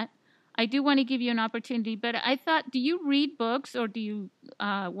that, I do want to give you an opportunity. But I thought, do you read books or do you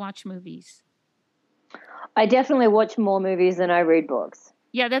watch movies? I definitely watch more movies than I read books.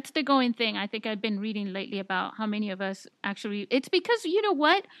 Yeah, that's the going thing. I think I've been reading lately about how many of us actually. It's because you know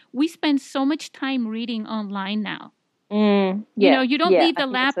what? We spend so much time reading online now. Yeah, you don't leave the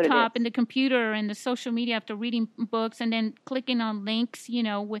laptop and the computer and the social media after reading books and then clicking on links,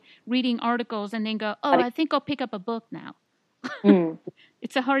 reading articles and then go, oh, I think I'll pick up a book now.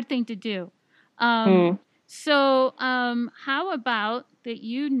 It's a hard thing to do. So how about that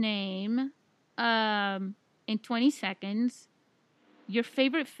you name in 20 seconds your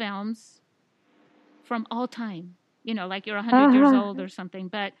favorite films from all time? Like you're 100 years old or something,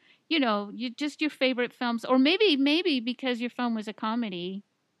 but you just your favorite films, or maybe because your film was a comedy,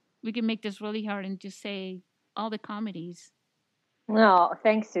 we can make this really hard and just say all the comedies. Oh,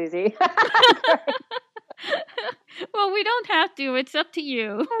 thanks, Susie. Well, we don't have to. It's up to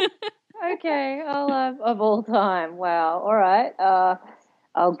you. Okay, of all time. Wow. All right.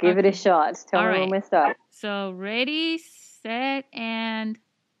 I'll give it a shot. Tell me when we start. So ready, set, and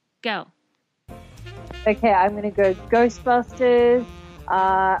go. Okay, I'm going to go Ghostbusters,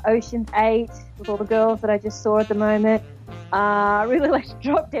 Ocean's 8 with all the girls that I just saw at the moment. I really liked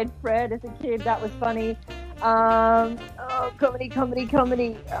Drop Dead Fred as a kid. That was funny. Comedy.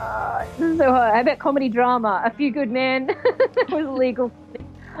 This is so hard. How about comedy drama? A Few Good Men was legal.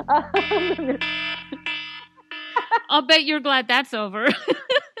 I'll bet you're glad that's over.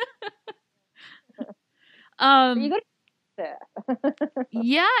 You got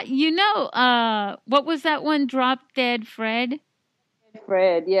yeah, what was that one? Drop Dead Fred?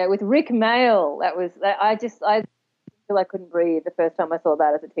 Fred, yeah, with Rick Mayall. I feel I couldn't breathe the first time I saw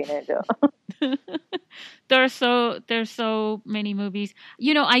that as a teenager. There's so many movies.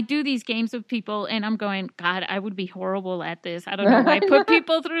 I do these games with people and I'm going, God, I would be horrible at this. I don't know why I put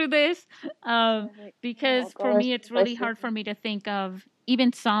people through this. Because for me, it's really hard for me to think of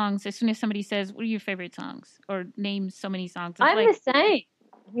even songs. As soon as somebody says, what are your favorite songs? Or name so many songs. I'm the same.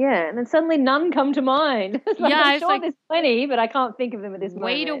 Yeah, and then suddenly none come to mind. I'm sure there's plenty, but I can't think of them at this moment.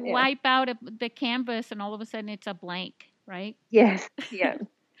 Way to wipe out the canvas and all of a sudden it's a blank, right? Yes, yeah.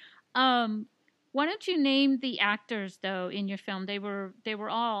 Why don't you name the actors though in your film? They were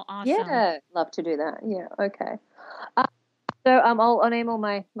all awesome. Yeah, love to do that. Yeah, okay. So I'll name all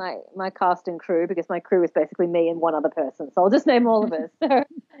my cast and crew because my crew is basically me and one other person. So I'll just name all of us. So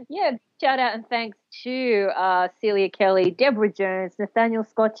yeah, shout out and thanks to Celia Kelly, Deborah Jones, Nathaniel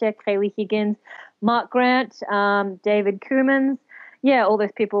Skocek, Kaylee Higgins, Mark Grant, David Coomans. Yeah, all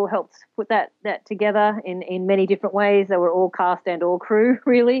those people helped put that together in many different ways. They were all cast and all crew,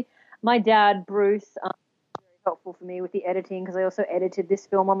 really. My dad, Bruce, very helpful for me with the editing because I also edited this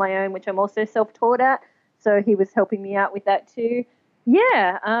film on my own, which I'm also self-taught at. So he was helping me out with that too.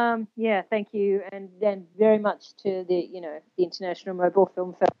 Yeah, thank you. And then very much to the International Mobile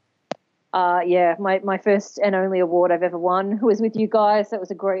Film Festival. My first and only award I've ever won was with you guys. That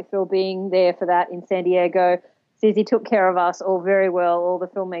was a great thrill being there for that in San Diego. Susie took care of us all very well. All the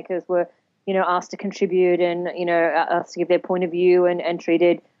filmmakers were, asked to contribute and, asked to give their point of view and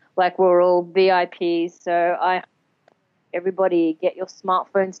treated like we're all VIPs. So everybody get your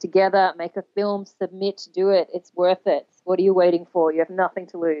smartphones together, make a film, submit, do it. It's worth it. What are you waiting for? You have nothing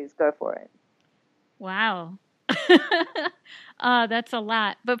to lose. Go for it. Wow. That's a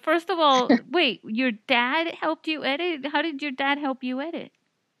lot. But first of all, wait, your dad helped you edit? How did your dad help you edit?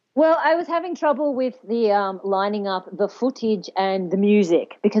 Well, I was having trouble with the lining up the footage and the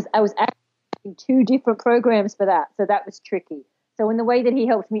music because I was actually using two different programs for that. So that was tricky. So in the way that he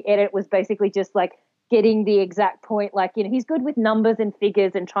helped me edit was basically just like getting the exact point, like, he's good with numbers and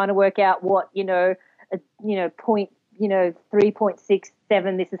figures and trying to work out what, point,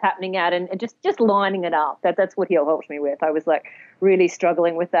 3.67 this is happening at and just lining it up. That's what he helped me with. I was like really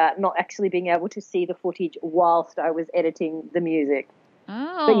struggling with that, not actually being able to see the footage whilst I was editing the music.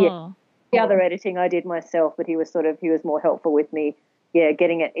 Oh. But yeah, the other editing I did myself, but he was more helpful with me. Yeah,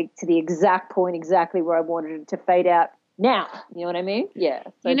 getting it to the exact point, exactly where I wanted it to fade out now. You know what I mean? Yeah.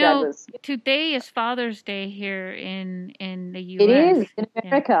 So You Dad know, was. today is Father's Day here in the It U.S. is in Yeah.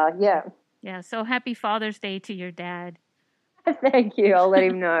 America. Yeah. Yeah. So happy Father's Day to your dad. Thank you. I'll let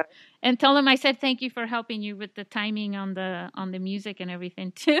him know. And tell him I said thank you for helping you with the timing on the music and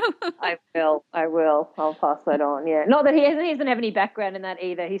everything too. I will. I will. I'll pass that on. Yeah. Not that he doesn't have any background in that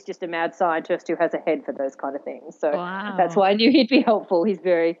either. He's just a mad scientist who has a head for those kind of things. So that's Wow. why I knew he'd be helpful. He's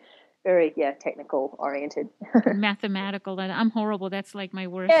very, very, technical oriented. Mathematical. I'm horrible. That's like my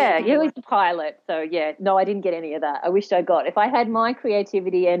worst. Yeah. He was the pilot. So yeah. No, I didn't get any of that. I wished I got. If I had my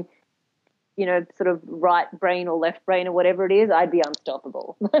creativity and sort of right brain or left brain or whatever it is, I'd be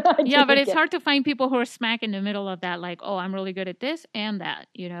unstoppable. Yeah, but it's hard to find people who are smack in the middle of that, like, oh, I'm really good at this and that,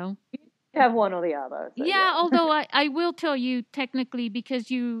 have one or the other. So, yeah, although I will tell you technically, because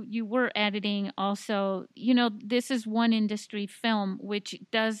you were editing also, this is one industry, film, which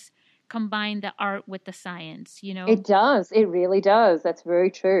does combine the art with the science, It does. It really does. That's very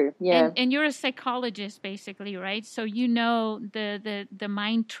true. Yeah. And you're a psychologist basically, right? So the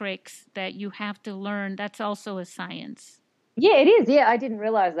mind tricks that you have to learn, that's also a science. Yeah, it is. Yeah, I didn't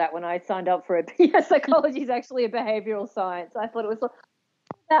realize that when I signed up for it. Yeah, psychology is actually a behavioral science. I thought it was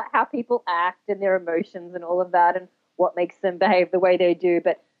about how people act and their emotions and all of that and what makes them behave the way they do.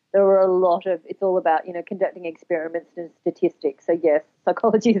 But there were a lot of, it's all about, conducting experiments and statistics. So yes,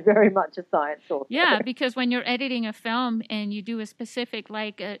 psychology is very much a science also. Yeah, because when you're editing a film and you do a specific,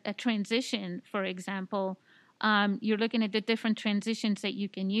 like a transition, for example, you're looking at the different transitions that you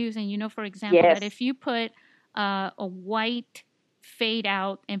can use. And for example, Yes. that if you put a white fade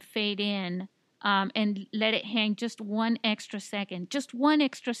out and fade in, and let it hang just one extra second,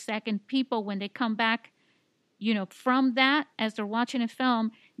 people, when they come back, from that, as they're watching a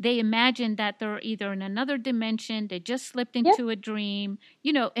film, they imagine that they're either in another dimension, they just slipped into a dream,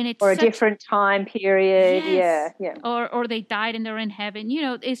 and it's or a different time period. Yes. Yeah. Or they died and they're in heaven.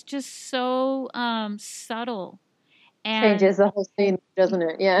 It's just so subtle. And changes the whole scene, doesn't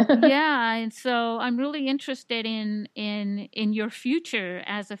it? Yeah. Yeah, and so I'm really interested in your future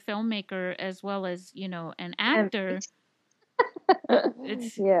as a filmmaker as well as, an actor.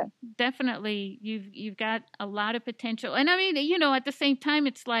 It's definitely you've got a lot of potential. And I mean, at the same time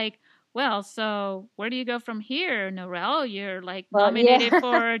it's like, well, so where do you go from here, Narelle? You're like nominated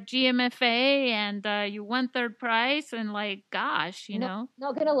for GMFA and you won third prize and like, gosh, Not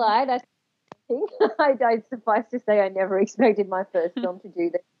gonna lie, that's I suffice to say I never expected my first film to do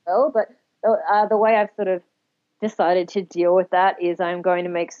this well, but the way I've sort of decided to deal with that is I'm going to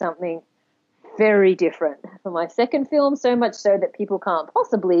make something very different for my second film, so much so that people can't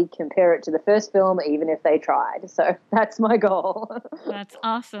possibly compare it to the first film, even if they tried. So that's my goal. That's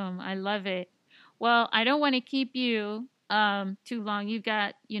awesome. I love it. Well, I don't want to keep you too long. You've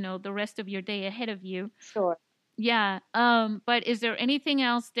got, the rest of your day ahead of you. Sure. Yeah. But is there anything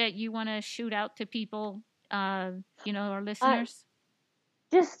else that you want to shoot out to people, our listeners?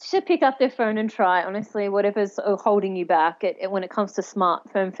 Just to pick up their phone and try, honestly, whatever's holding you back. When it comes to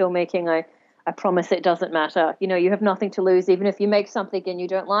smartphone filmmaking, I promise it doesn't matter. You have nothing to lose. Even if you make something and you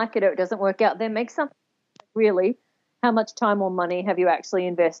don't like it or it doesn't work out, then make something. Really, how much time or money have you actually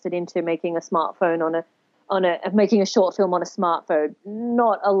invested into making a smartphone making a short film on a smartphone?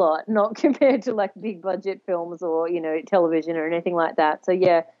 Not a lot, not compared to like big budget films or television or anything like that. So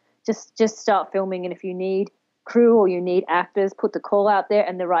yeah, just start filming, and if you need crew or you need actors, put the call out there,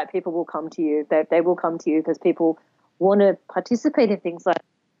 and the right people will come to you. They will come to you because people want to participate in things like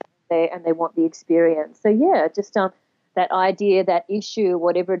that, and they want the experience. So yeah, just that idea, that issue,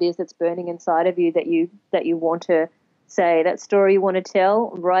 whatever it is that's burning inside of you that you want to say, that story you want to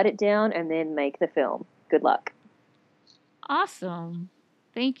tell, write it down, and then make the film. Good luck. Awesome.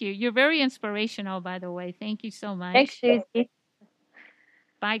 Thank you. You're very inspirational, by the way. Thank you so much. Thanks, Susie.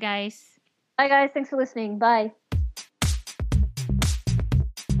 Bye, guys. Bye, guys. Thanks for listening. Bye.